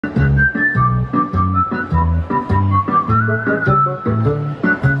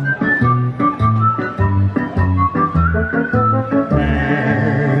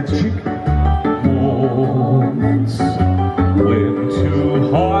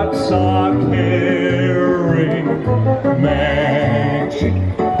hearts are carrying magic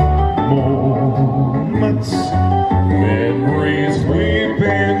moments, memories we've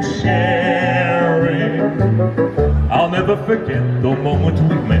been sharing. I'll never forget the moment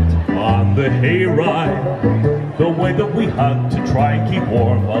we met on the hayride, the way that we hugged to try and keep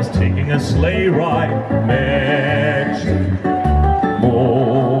warm whilst taking a sleigh ride. Magic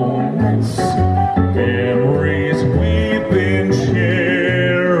moments, memories we've been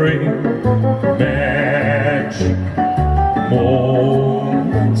sharing. Magic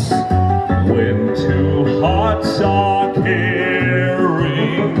moments, when two hearts are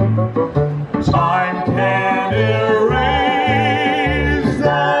caring. Time can erase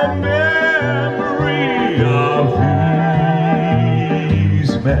the memory of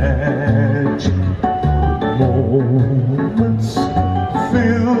these magic moments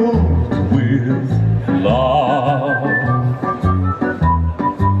filled with love.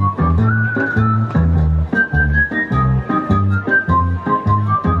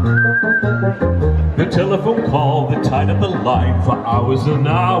 The telephone call that tied up the line for hours and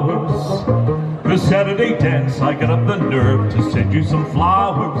hours. The Saturday dance, I got up the nerve to send you some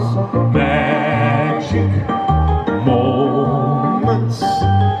flowers. Magic moments,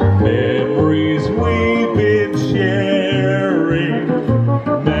 memories we've been sharing.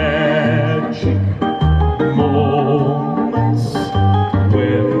 Magic moments,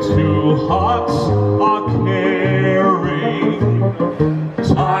 when two hearts are caring.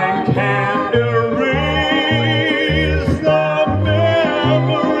 Time can erase the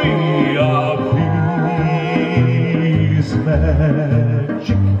memory of these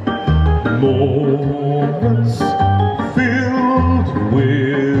magic moments filled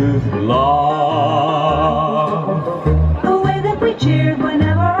with love. The way that we cheered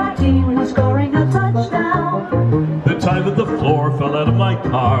whenever our team was scoring a touchdown. The time that the floor fell out of my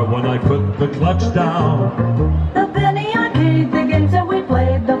car when I put the clutch down. The penny arcade, the games that we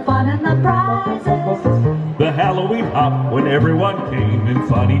played, the fun and the prizes. The Halloween hop when everyone came in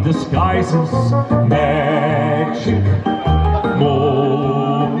funny disguises. Magic moments.